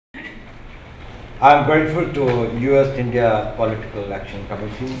I'm grateful to US-India Political Action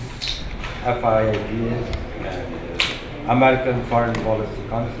Committee, FIIGS, and American Foreign Policy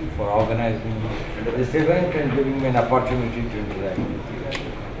Council for organizing this event and giving me an opportunity to interact with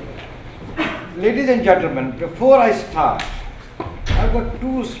you. Ladies and gentlemen, before I start, I've got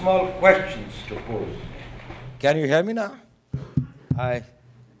two small questions to pose. Can you hear me now? I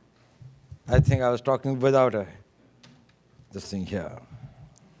think I was talking without this thing here.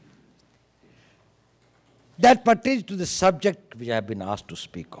 That pertains to the subject which I have been asked to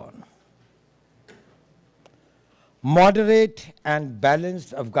speak on. Moderate and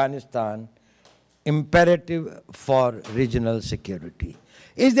balanced Afghanistan, imperative for regional security.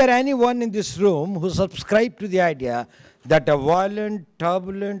 Is there anyone in this room who subscribes to the idea that a violent,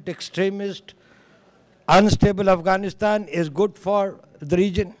 turbulent, extremist, unstable Afghanistan is good for the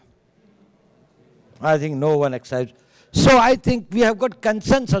region? I think no one accepts. So I think we have got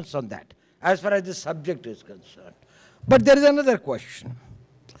consensus on that, as far as this subject is concerned. But there is another question.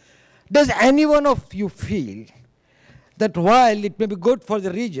 Does any one of you feel that while it may be good for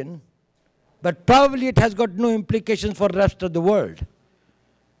the region, but probably it has got no implications for the rest of the world?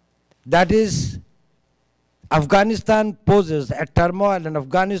 That is, Afghanistan poses a turmoil, and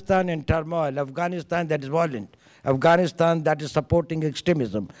Afghanistan in turmoil, Afghanistan that is violent, Afghanistan that is supporting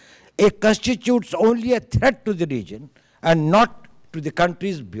extremism. It constitutes only a threat to the region and not to the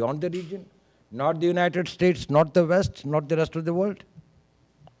countries beyond the region, not the United States, not the West, not the rest of the world.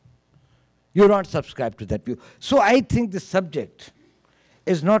 You don't subscribe to that view. So I think the subject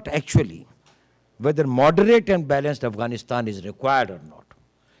is not actually whether moderate and balanced Afghanistan is required or not.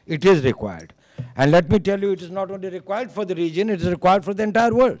 It is required. And let me tell you, it is not only required for the region, it is required for the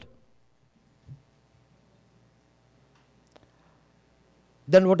entire world.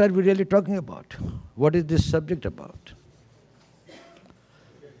 Then what are we really talking about? What is this subject about?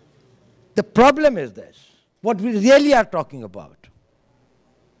 The problem is this. What we really are talking about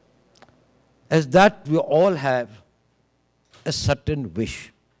is that we all have a certain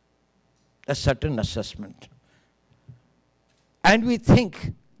wish, a certain assessment. And we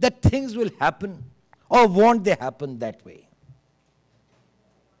think that things will happen, or won't they happen that way?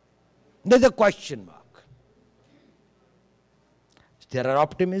 There's a question mark. There are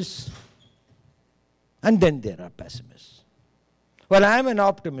optimists, and then there are pessimists. Well, I'm an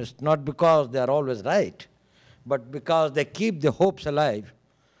optimist, not because they are always right, but because they keep the hopes alive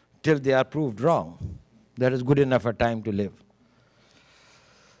till they are proved wrong. That is good enough a time to live.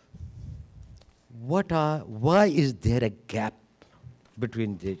 Why is there a gap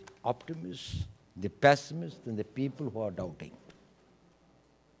between the optimists, the pessimists, and the people who are doubting?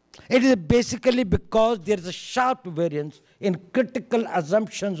 It is basically because there is a sharp variance in critical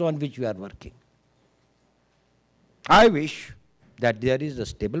assumptions on which we are working. I wish that there is a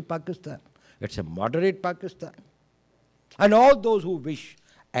stable Pakistan. It's a moderate Pakistan. And all those who wish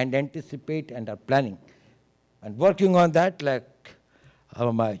and anticipate and are planning and working on that, like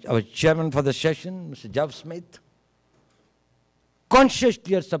our chairman for the session, Mr. Jav Smith,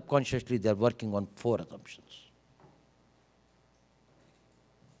 consciously or subconsciously, they are working on 4 assumptions.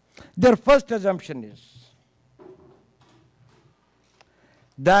 Their first assumption is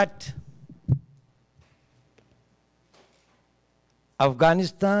that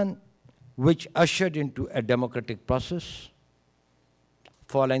Afghanistan, which ushered into a democratic process,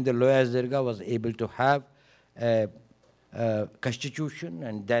 following the Loya Zirga, was able to have a constitution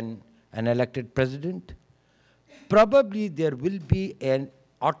and then an elected president. Probably there will be an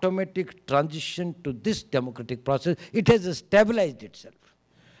automatic transition to this democratic process. It has stabilized itself.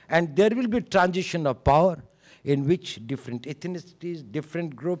 And there will be transition of power in which different ethnicities,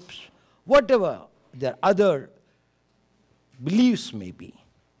 different groups, whatever their other beliefs may be,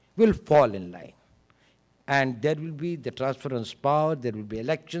 will fall in line. And there will be the transference of power, there will be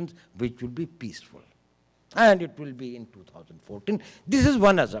elections which will be peaceful. And it will be in 2014. This is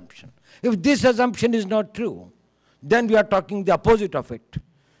one assumption. If this assumption is not true, then we are talking the opposite of it,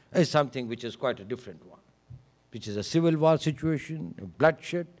 is something which is quite a different one, which is a civil war situation,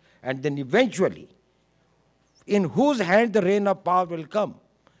 bloodshed, and then eventually, in whose hand the reign of power will come,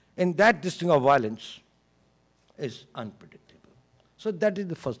 in that this thing of violence is unpredictable. So that is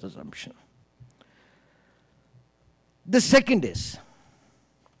the first assumption. The second is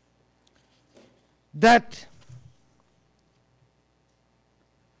that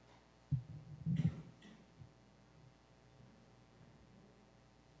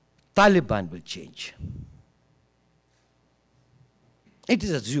Taliban will change. It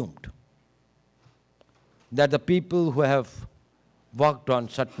is assumed that the people who have worked on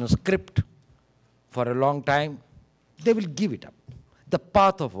certain script for a long time, they will give it up. the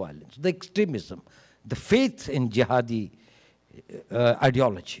path of violence, the extremism, the faith in jihadi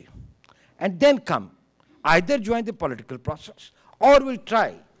ideology, and then come, either join the political process or will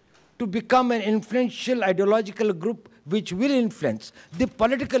try to become an influential ideological group which will influence the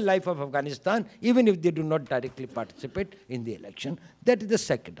political life of Afghanistan, even if they do not directly participate in the election. That is the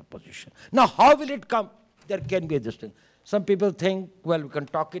second opposition. Now, how will it come? There can be this thing. Some people think, well, we can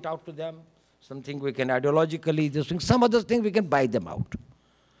talk it out to them. Some think we can ideologically, this thing. Some others think we can buy them out.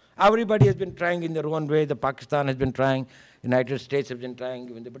 Everybody has been trying in their own way. The Pakistan has been trying. United States have been trying.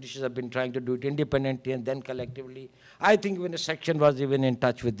 Even the British have been trying to do it independently and then collectively. I think even a section was even in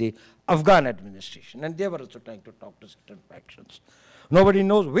touch with the Afghan administration, and they were also trying to talk to certain factions. Nobody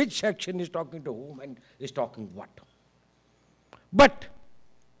knows which section is talking to whom and is talking what. But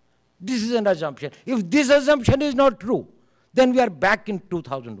this is an assumption. If this assumption is not true, then we are back in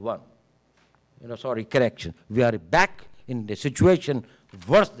 2001. Sorry, correction. We are back in the situation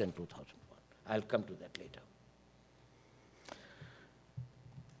worse than 2001. I'll come to that later.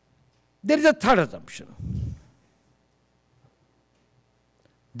 There is a third assumption,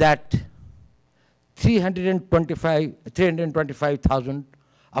 that 325,000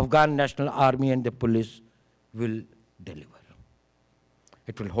 Afghan National Army and the police will deliver.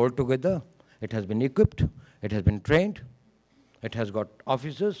 It will hold together. It has been equipped. It has been trained. It has got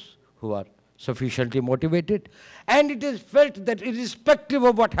officers who are sufficiently motivated. And it is felt that irrespective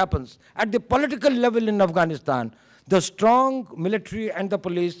of what happens at the political level in Afghanistan, the strong military and the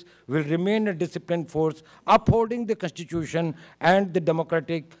police will remain a disciplined force, upholding the constitution and the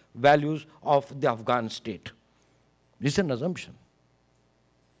democratic values of the Afghan state. This is an assumption.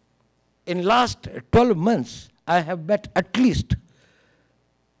 In last 12 months, I have met at least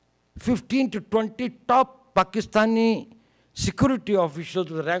 15 to 20 top Pakistani security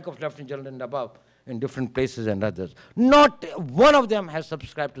officials with the rank of Lieutenant General and above in different places and others. Not one of them has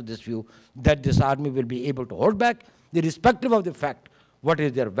subscribed to this view that this army will be able to hold back, irrespective of the fact what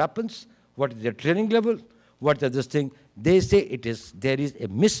is their weapons, what is their training level, what is this thing. They say there is a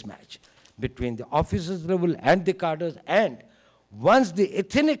mismatch between the officers level and the cadres, and once the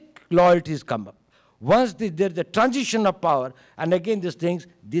ethnic loyalties come up, once there's a transition of power, and again these things,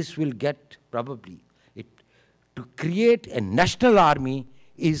 this will get probably, to create a national army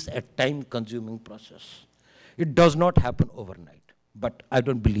is a time-consuming process. It does not happen overnight, but I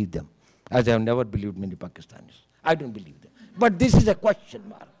don't believe them, as I have never believed many Pakistanis. I don't believe them. But this is a question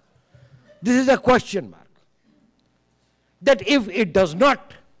mark. This is a question mark. That if it does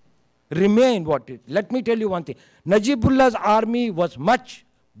not remain what it, let me tell you one thing. Najibullah's army was much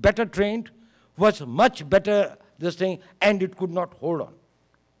better trained, was much better this thing, and it could not hold on.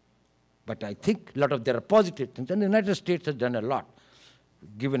 But I think a lot of there are positive things, and the United States has done a lot,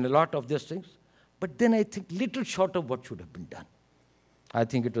 given a lot of these things. But then I think little short of what should have been done. I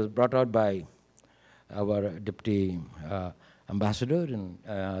think it was brought out by our deputy ambassador, and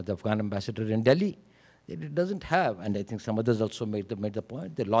the Afghan ambassador in Delhi. It doesn't have, and I think some others also made the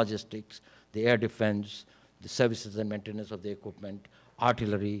point, the logistics, the air defense, the services and maintenance of the equipment,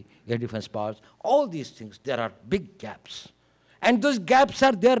 artillery, air defense powers, all these things, there are big gaps. And those gaps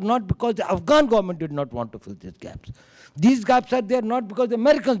are there not because the Afghan government did not want to fill these gaps. These gaps are there not because the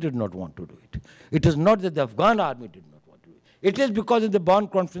Americans did not want to do it. It is not that the Afghan army did not want to do it. It is because of the Bonn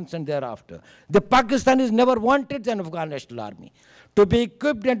Conference and thereafter. The Pakistanis never wanted an Afghan national army to be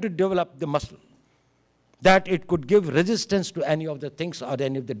equipped and to develop the muscle, that it could give resistance to any of the things or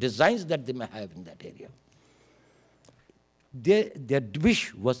any of the designs that they may have in that area. Their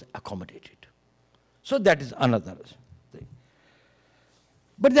wish was accommodated. So that is another thing.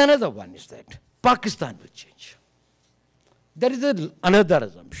 But the another one is that Pakistan will change. There is another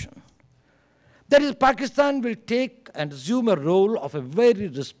assumption. That is, Pakistan will take and assume a role of a very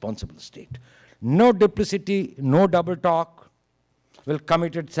responsible state. No duplicity, no double talk, will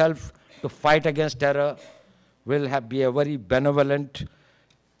commit itself to fight against terror, will be a very benevolent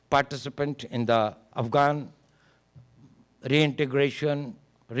participant in the Afghan reintegration,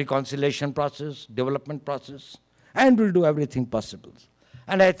 reconciliation process, development process, and will do everything possible.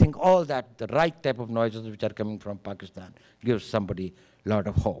 And I think all that, the right type of noises which are coming from Pakistan, gives somebody a lot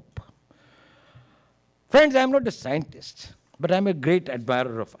of hope. Friends, I'm not a scientist, but I'm a great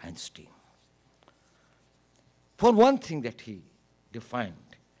admirer of Einstein. For one thing that he defined,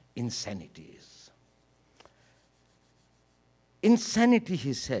 insanity is. Insanity,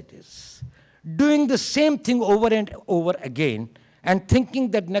 he said, is doing the same thing over and over again and thinking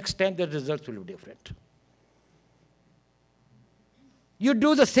that next time the results will be different. You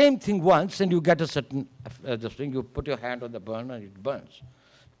do the same thing once and you get a certain thing. You put your hand on the burner and it burns.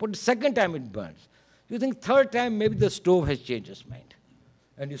 Put the second time it burns. You think third time maybe the stove has changed its mind.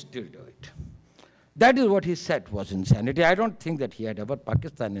 and you still do it. That is what he said was insanity. I don't think that he had ever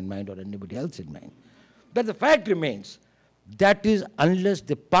Pakistan in mind or anybody else in mind. But the fact remains, that is unless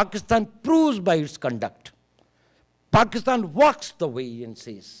the Pakistan proves by its conduct, Pakistan walks the way and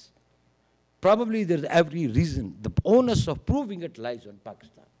says, probably there's every reason, the onus of proving it lies on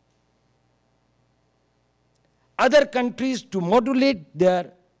Pakistan. Other countries to modulate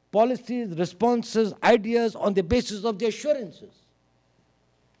their policies, responses, ideas on the basis of the assurances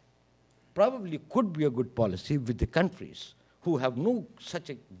probably could be a good policy with the countries who have no such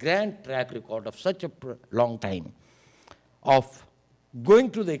a grand track record of such a long time of going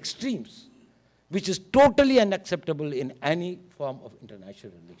to the extremes, which is totally unacceptable in any form of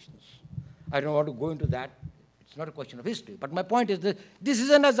international relations. I don't want to go into that. It's not a question of history. But my point is that this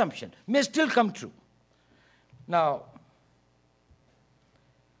is an assumption, may still come true. Now,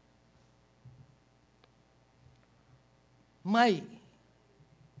 my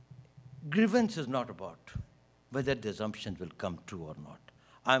grievance is not about whether the assumptions will come true or not.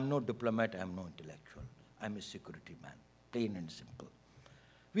 I'm no diplomat, I'm no intellectual. I'm a security man, plain and simple.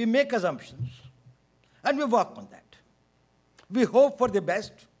 We make assumptions and we work on that. We hope for the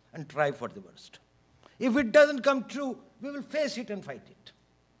best and try for the worst. If it doesn't come true, we will face it and fight it.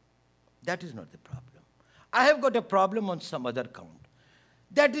 That is not the problem. I have got a problem on some other count.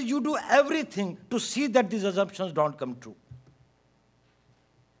 That is, you do everything to see that these assumptions don't come true.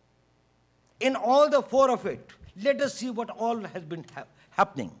 In all the four of it, let us see what all has been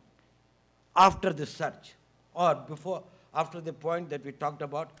happening after the surge, or before, after the point that we talked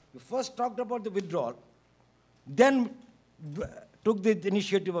about. We first talked about the withdrawal, then took the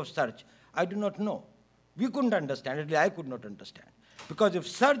initiative of surge. I do not know. We couldn't understand, at least I could not understand. Because if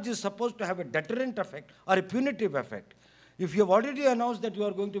surge is supposed to have a deterrent effect or a punitive effect, if you have already announced that you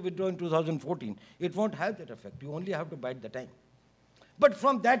are going to withdraw in 2014, it won't have that effect. You only have to bide the time. But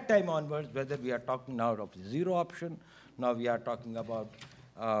from that time onwards, whether we are talking now of the zero option, now we are talking about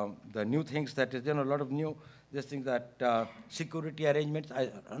the new things that is, a lot of new, this thing that security arrangements,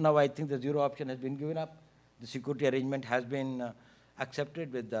 now I think the zero option has been given up. The security arrangement has been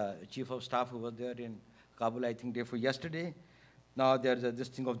accepted with the chief of staff who was there in Kabul, I think, day before yesterday. Now there's this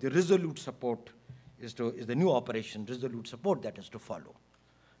thing of the resolute support is the new operation, resolute support that is to follow.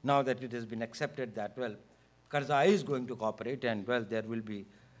 Now that it has been accepted that, well, Karzai is going to cooperate and, well, there will be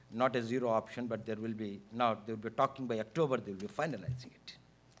not a zero option, but there will be, now they will be talking by October, they will be finalizing it.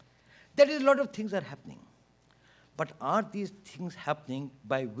 There is a lot of things are happening. But are these things happening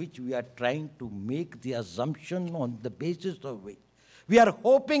by which we are trying to make the assumption on the basis of which we are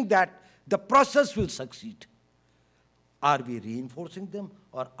hoping that the process will succeed? Are we reinforcing them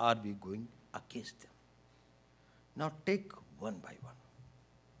or are we going against them? Now take one by one.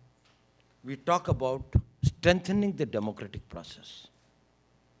 We talk about strengthening the democratic process.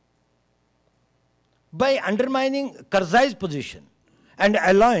 By undermining Karzai's position and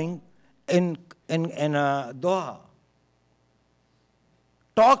allowing in Doha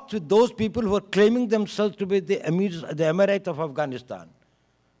talks with those people who are claiming themselves to be the Emirates of Afghanistan,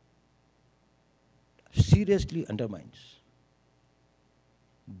 seriously undermines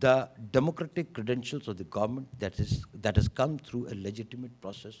the democratic credentials of the government that has come through a legitimate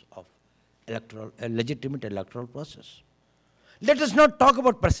process of legitimate electoral process. Let us not talk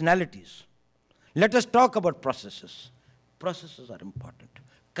about personalities. Let us talk about processes. Processes are important.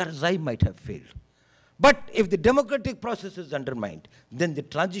 Karzai might have failed. But if the democratic process is undermined, then the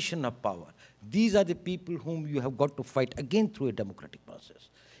transition of power, these are the people whom you have got to fight again through a democratic process.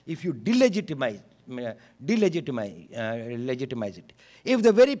 If you delegitimize it, if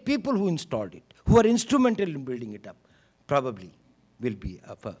the very people who installed it, who are instrumental in building it up, probably will be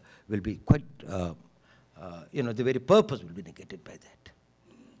quite, the very purpose will be negated by that.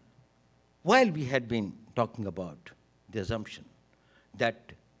 While we had been talking about the assumption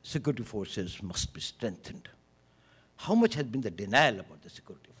that security forces must be strengthened, how much has been the denial about the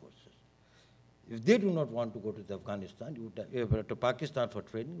security forces? If they do not want to go to Afghanistan, to Pakistan for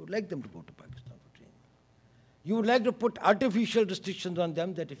training, you would like them to go to Pakistan for training. You would like to put artificial restrictions on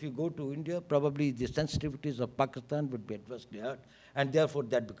them that if you go to India, probably the sensitivities of Pakistan would be adversely hurt, and therefore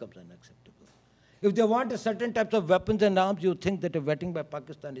that becomes unacceptable. If they want a certain types of weapons and arms, you think that a vetting by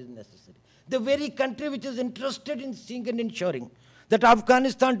Pakistan is necessary. The very country which is interested in seeing and ensuring that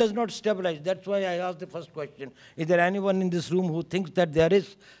Afghanistan does not stabilize. That's why I asked the first question. Is there anyone in this room who thinks that there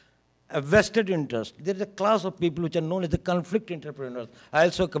is a vested interest? There is a class of people which are known as the conflict entrepreneurs. I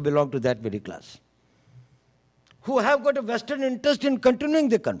also belong to that very class, who have got a vested interest in continuing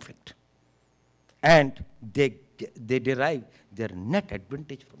the conflict. And they derive their net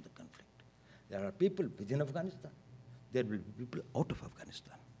advantage from the conflict. There are people within Afghanistan. there will be people out of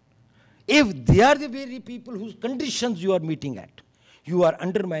Afghanistan. If they are the very people whose conditions you are meeting at, you are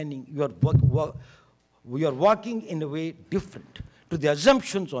undermining, you are working in a way different to the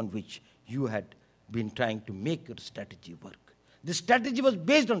assumptions on which you had been trying to make your strategy work. The strategy was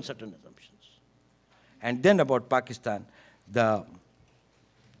based on certain assumptions. And then about Pakistan, the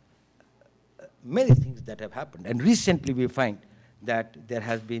many things that have happened. And recently we find that there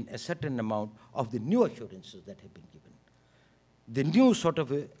has been a certain amount of the new assurances that have been given. The new sort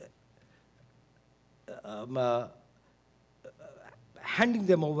of handing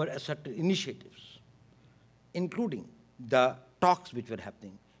them over a certain initiatives, including the talks which were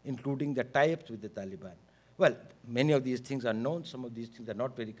happening, including the tie-ups with the Taliban. Well, many of these things are known, some of these things are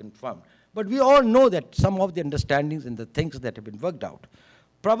not very confirmed. But we all know that some of the understandings and the things that have been worked out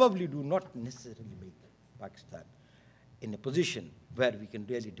probably do not necessarily make Pakistan in a position where we can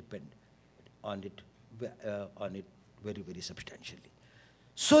really depend on it very, very substantially.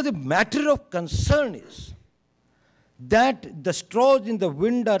 So the matter of concern is that the straws in the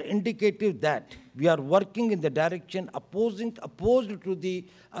wind are indicative that we are working in the direction opposed to the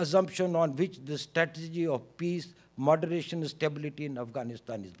assumption on which the strategy of peace, moderation, and stability in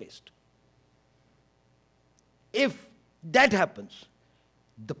Afghanistan is based. If that happens,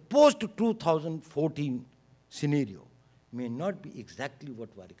 the post-2014 scenario may not be exactly what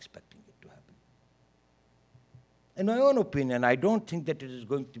we are expecting it to happen. In my own opinion, I don't think that it is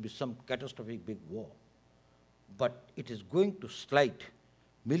going to be some catastrophic big war, but it is going to slide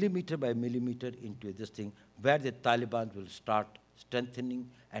millimeter by millimeter into this thing where the Taliban will start strengthening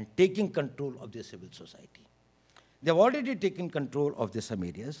and taking control of the civil society. They have already taken control of some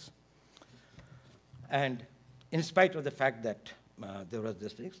areas, and in spite of the fact that there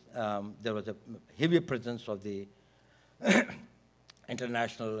was a heavy presence of the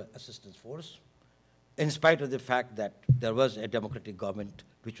international assistance force, in spite of the fact that there was a democratic government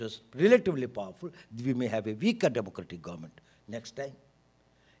which was relatively powerful, we may have a weaker democratic government next time.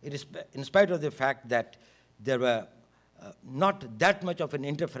 It is in spite of the fact that there were not that much of an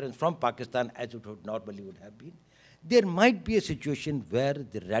interference from Pakistan as it normally would have been, there might be a situation where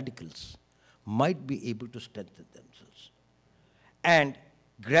the radicals might be able to strengthen themselves. And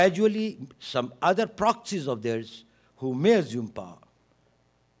gradually, some other proxies of theirs who may assume power,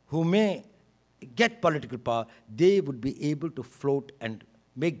 who may get political power, they would be able to float and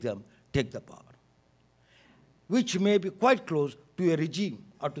make them take the power, which may be quite close to a regime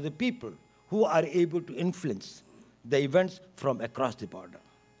or to the people who are able to influence the events from across the border.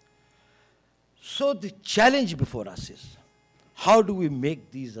 So the challenge before us is, how do we make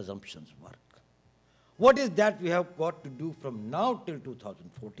these assumptions work? What is that we have got to do from now till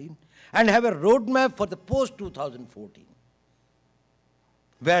 2014 and have a roadmap for the post-2014,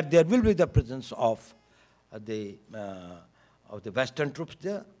 where there will be the presence of the Western troops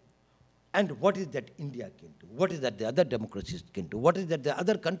there, and what is that India can do, what is that the other democracies can do, what is that the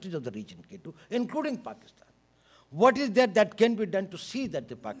other countries of the region can do, including Pakistan. What is that can be done to see that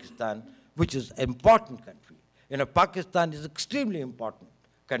the Pakistan, which is an important country, Pakistan is an extremely important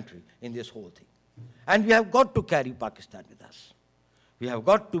country in this whole thing. And we have got to carry Pakistan with us. We have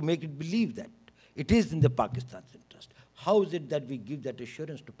got to make it believe that it is in the Pakistan's interest. How is it that we give that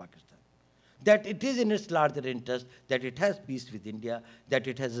assurance to Pakistan? That it is in its larger interest, that it has peace with India, that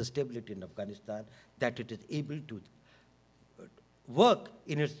it has a stability in Afghanistan, that it is able to work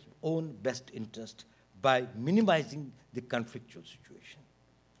in its own best interest by minimizing the conflictual situation.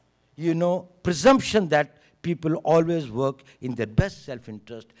 Presumption that people always work in their best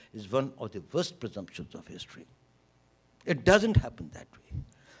self-interest is one of the worst presumptions of history. It doesn't happen that way.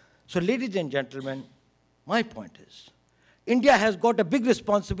 So, ladies and gentlemen, my point is, India has got a big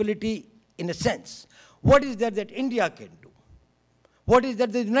responsibility in a sense. What is that India can do? What is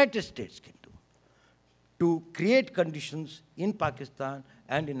that the United States can do? To create conditions in Pakistan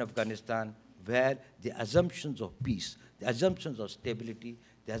and in Afghanistan where the assumptions of peace, the assumptions of stability,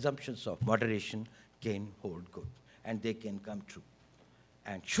 the assumptions of moderation can hold good, and they can come true.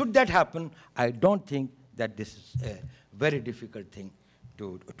 And should that happen, I don't think that this is a very difficult thing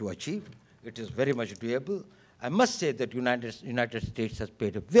to achieve. It is very much doable. I must say that United States has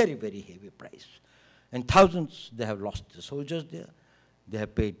paid a very, very heavy price. In thousands, they have lost the soldiers there. They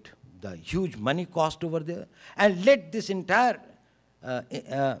have paid the huge money cost over there. And let this entire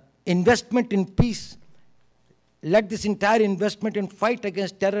investment in peace, let this entire investment in fight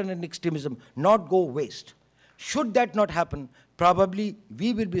against terror and extremism not go waste. Should that not happen, probably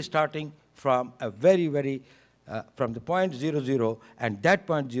we will be starting from a from the point 00, and that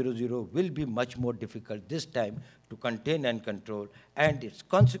point 00 will be much more difficult this time to contain and control, and its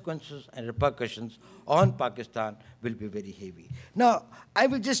consequences and repercussions on Pakistan will be very heavy. Now, I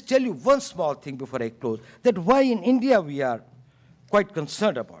will just tell you one small thing before I close, that why in India we are quite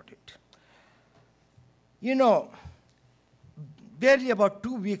concerned about it. You know, barely about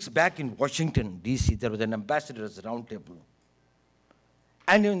 2 weeks back in Washington, D.C., there was an ambassador's roundtable.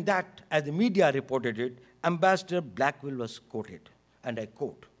 And in that, as the media reported it, Ambassador Blackwell was quoted, and I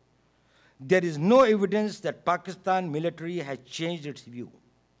quote, "There is no evidence that Pakistan military has changed its view.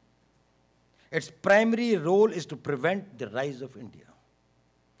 Its primary role is to prevent the rise of India.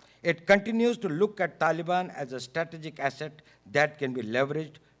 It continues to look at Taliban as a strategic asset that can be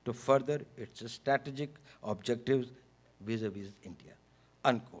leveraged to further its strategic objectives vis-a-vis India,"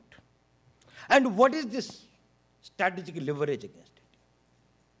 unquote. And what is this strategic leverage against it?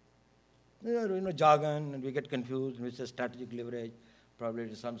 You know, jargon, and we get confused, and we say strategic leverage. Probably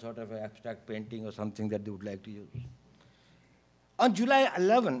it is some sort of abstract painting or something that they would like to use. On July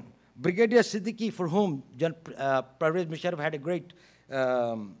 11, Brigadier Siddiqui, for whom Pervez Musharraf had a great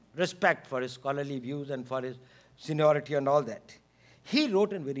respect for his scholarly views and for his seniority and all that, he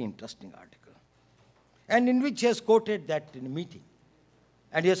wrote a very interesting article, and in which he has quoted that in a meeting.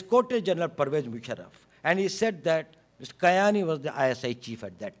 And he has quoted General Pervez Musharraf, and he said that Mr. Kayani was the ISI chief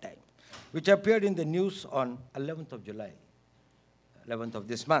at that time, which appeared in the news on 11th of July. 11th of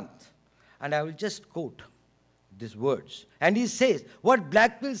this month. And I will just quote these words. And he says, what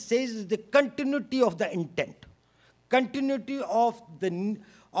Blackwell says is the continuity of the intent, continuity of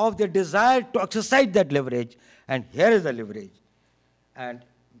the desire to exercise that leverage, and here is the leverage. And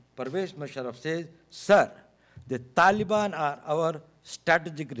Pervez Musharraf says, "Sir, the Taliban are our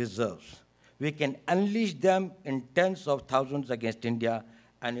strategic reserves. We can unleash them in tens of thousands against India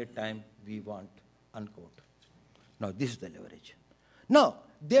anytime we want," unquote. Now, this is the leverage. Now,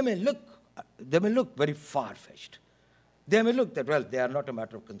 they may look very far-fetched. They may look that, well, they are not a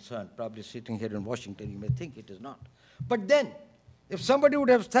matter of concern. Probably sitting here in Washington, you may think it is not. But then, if somebody would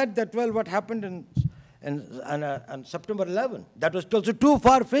have said that, well, what happened on September 11, that was also too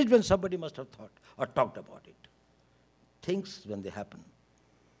far-fetched when somebody must have thought or talked about it. Things, when they happen,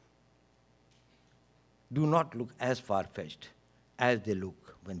 do not look as far-fetched as they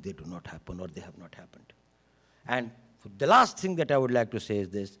look when they do not happen or they have not happened. And the last thing that I would like to say is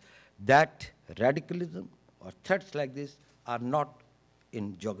this, that radicalism or threats like this are not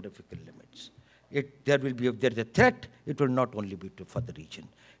in geographical limits. If there is a threat, it will not only be for the region.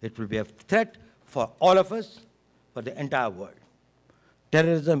 It will be a threat for all of us, for the entire world.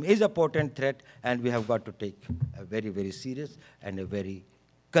 Terrorism is a potent threat, and we have got to take a very, very serious and a very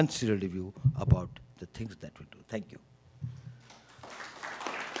considered view about the things that we do. Thank you.